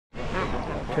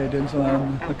Okay, Denzil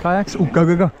and the kayaks. Oh, go,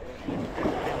 go, go.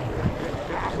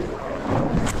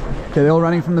 Okay, they're all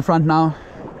running from the front now.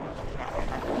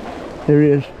 There he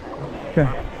is. Okay,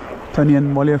 Tony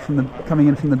and Wally are coming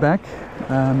in from the back.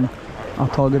 Our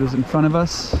target is in front of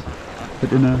us, but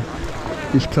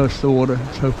he's close to the water.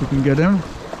 Let's hope we can get him.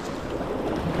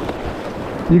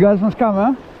 You guys must come,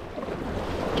 huh?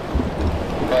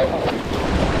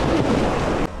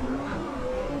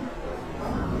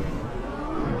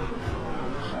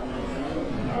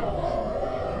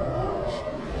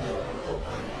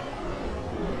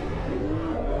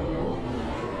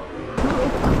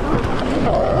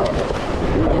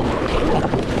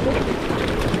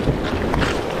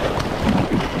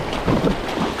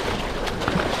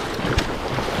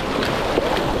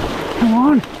 Come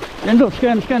on! Denzil,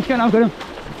 scan, I've got him.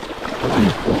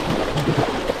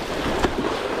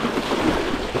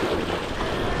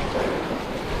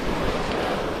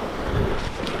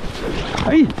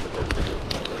 Hey!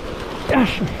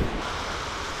 Yes!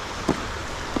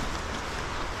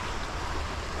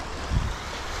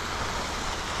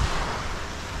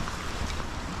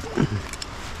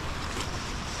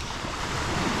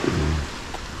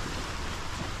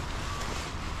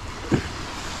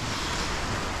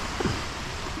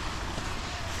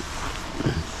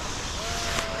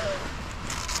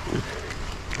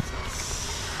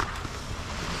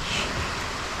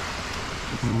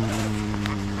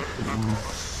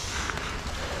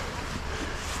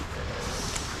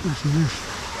 Nice and loose,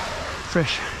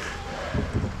 fresh.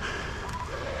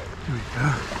 There we go.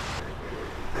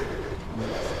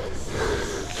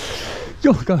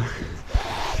 Yo, go.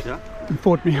 Yeah? You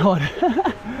fought me hard.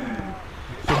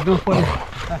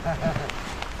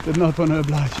 Did not want to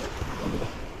oblige.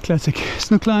 Classic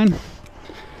snook line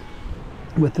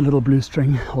with the little blue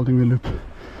string holding the loop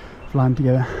of line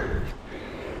together.